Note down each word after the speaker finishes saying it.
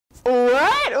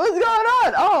What? What's going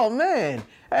on? Oh, man.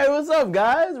 Hey, what's up,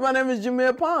 guys? My name is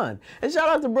Jameer Pond. And shout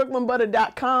out to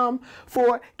BrooklynButter.com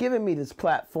for giving me this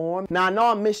platform. Now, I know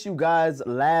I missed you guys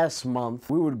last month.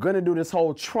 We were going to do this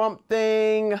whole Trump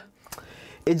thing.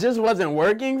 It just wasn't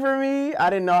working for me. I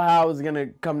didn't know how it was going to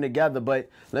come together. But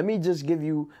let me just give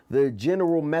you the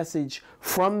general message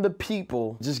from the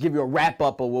people. Just give you a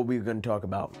wrap-up of what we're going to talk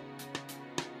about.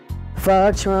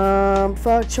 Fuck Trump,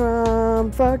 fuck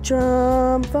Trump, fuck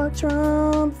Trump, fuck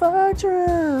Trump, fuck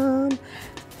Trump.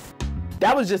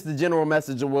 That was just the general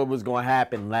message of what was going to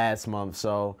happen last month.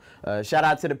 So shout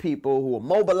out to the people who are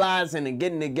mobilizing and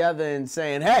getting together and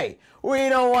saying, hey, we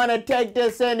don't want to take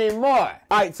this anymore.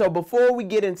 All right, so before we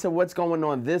get into what's going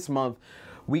on this month,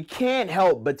 we can't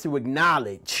help but to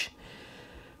acknowledge,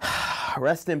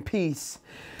 rest in peace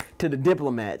to the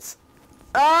diplomats.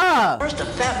 First the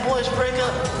fat boys break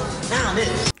up, now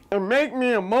this. It make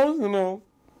me emotional,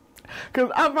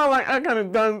 because I felt like I could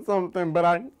have done something,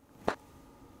 but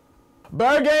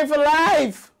Bird game for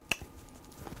life!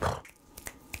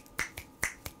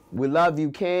 We love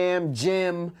you, Cam,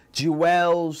 Jim,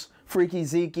 Jewels, Freaky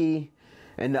Zeke,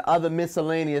 and the other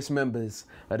miscellaneous members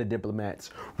of the diplomats.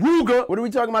 Ruga! What are we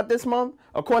talking about this month?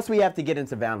 Of course, we have to get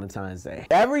into Valentine's Day.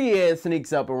 Every year it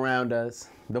sneaks up around us.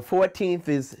 The 14th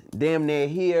is damn near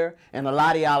here, and a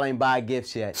lot of y'all ain't buy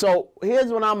gifts yet. So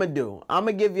here's what I'm gonna do. I'm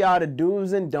gonna give y'all the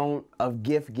do's and don'ts of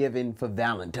gift giving for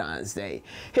Valentine's Day.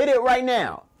 Hit it right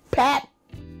now. Pat.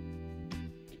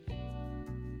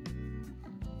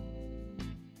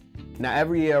 Now,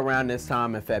 every year around this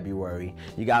time in February,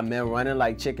 you got men running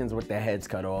like chickens with their heads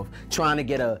cut off, trying to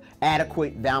get an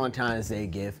adequate Valentine's Day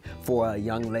gift for a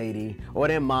young lady or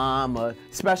their mom or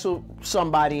special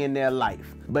somebody in their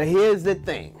life. But here's the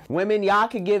thing. Women, y'all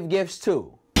can give gifts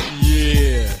too.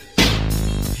 Yeah.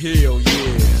 Hell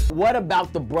yeah. What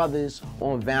about the brothers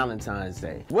on Valentine's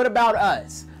Day? What about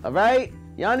us? All right?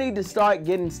 Y'all need to start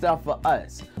getting stuff for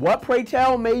us. What, pray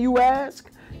tell, may you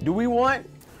ask? Do we want?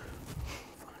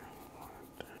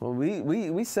 Well,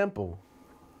 we simple.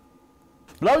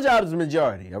 Blowjob is the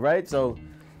majority, all right? So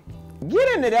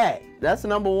get into that. That's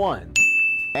number one.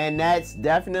 And that's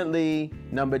definitely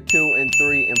number 2 and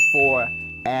 3 and 4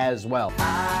 as well.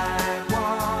 I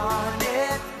want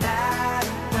it that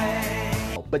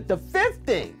way. But the 5th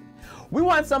thing, we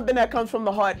want something that comes from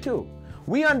the heart too.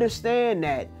 We understand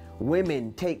that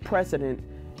women take precedent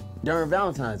during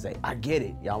Valentine's Day. I get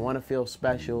it. Y'all want to feel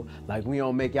special. Like we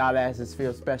don't make y'all asses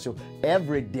feel special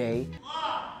every day.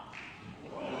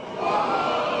 It's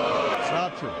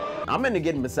not true. I'm into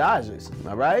getting massages,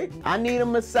 all right? I need a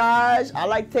massage. I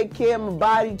like to take care of my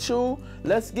body too.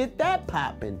 Let's get that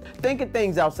popping. Think of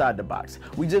things outside the box.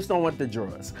 We just don't want the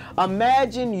drawers.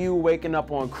 Imagine you waking up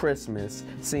on Christmas,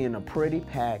 seeing a pretty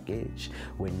package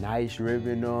with nice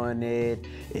ribbon on it.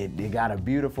 It got a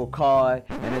beautiful card,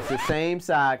 and it's the same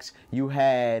socks you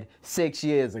had 6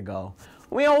 years ago.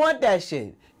 We don't want that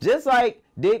shit. Just like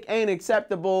dick ain't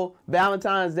acceptable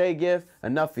Valentine's Day gift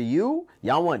enough for you,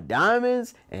 y'all want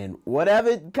diamonds and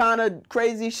whatever kind of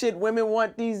crazy shit women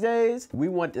want these days, we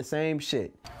want the same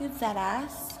shit. You dead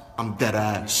ass? I'm dead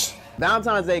ass.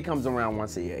 Valentine's Day comes around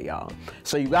once a year, y'all.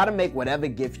 So you gotta make whatever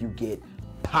gift you get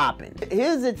poppin'.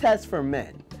 Here's a test for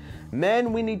men.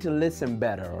 Men, we need to listen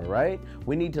better, all right?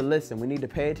 We need to listen. We need to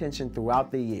pay attention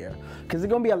throughout the year. Because there's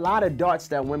going to be a lot of darts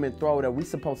that women throw that we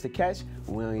supposed to catch.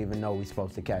 We don't even know we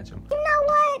supposed to catch them. You know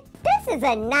what? This is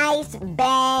a nice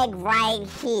bag right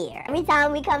here. Every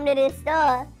time we come to this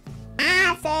store,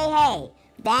 I say, hey,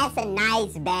 that's a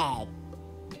nice bag.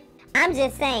 I'm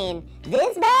just saying,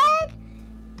 this bag,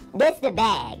 this the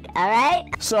bag, all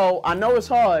right? So I know it's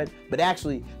hard, but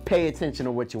actually pay attention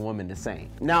to what your woman is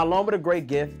saying. Now, along with a great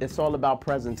gift, it's all about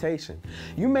presentation.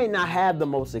 You may not have the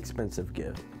most expensive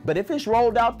gift, but if it's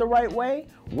rolled out the right way,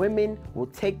 women will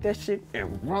take that shit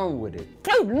and run with it.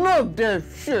 They love that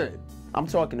shit. I'm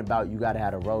talking about you gotta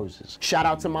have the roses. Shout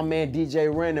out to my man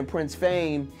DJ Ren and Prince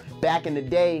Fame. Back in the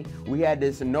day, we had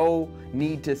this no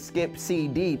need to skip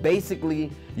CD.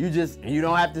 Basically, you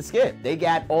don't have to skip. They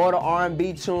got all the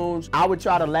R&B tunes. I would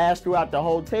try to last throughout the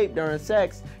whole tape during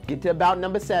sex. Get to about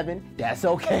number 7, that's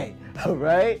okay, all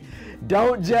right?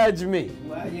 Don't judge me.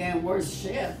 Well, you ain't worth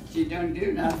shit. You don't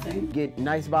do nothing. Get a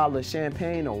nice bottle of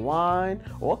champagne or wine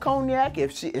or cognac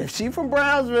if she from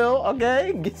Brownsville,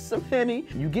 okay? Get some Henny.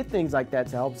 You get things like that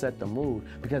to help set the mood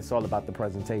because it's all about the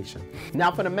presentation.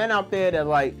 Now, for the men out there that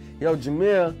like, yo,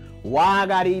 Jameer, why I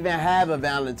gotta even have a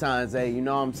Valentine's Day? You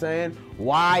know what I'm saying?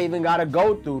 Why I even gotta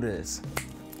go through this?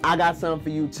 I got something for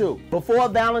you too. Before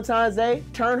Valentine's Day,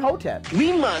 turn Hotep.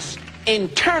 We must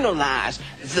internalize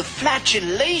the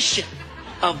flatulation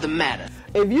of the matter.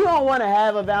 If you don't want to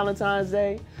have a Valentine's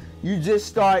Day, you just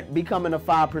start becoming a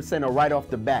 5%er right off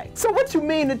the bat. So what you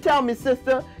mean to tell me,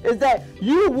 sister, is that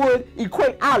you would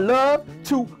equate I love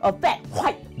to a fat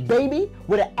white baby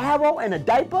with an arrow and a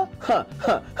diaper?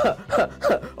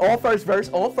 All first verse.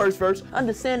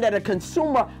 Understand that a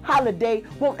consumer holiday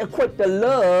won't equate the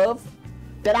love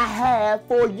that I have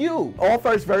for you. All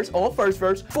first verse.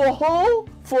 For who?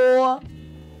 For...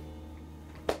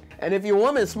 And if your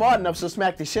woman's smart enough, she'll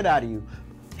smack the shit out of you.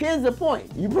 Here's the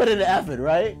point. You put in the effort,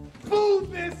 right?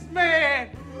 Move this man!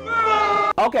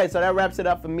 Okay, so that wraps it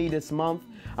up for me this month.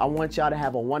 I want y'all to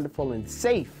have a wonderful and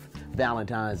safe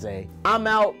Valentine's Day. I'm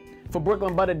out. For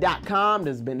BrooklynButter.com,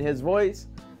 this has been His Voice.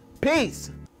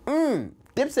 Peace.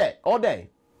 Dipset all day.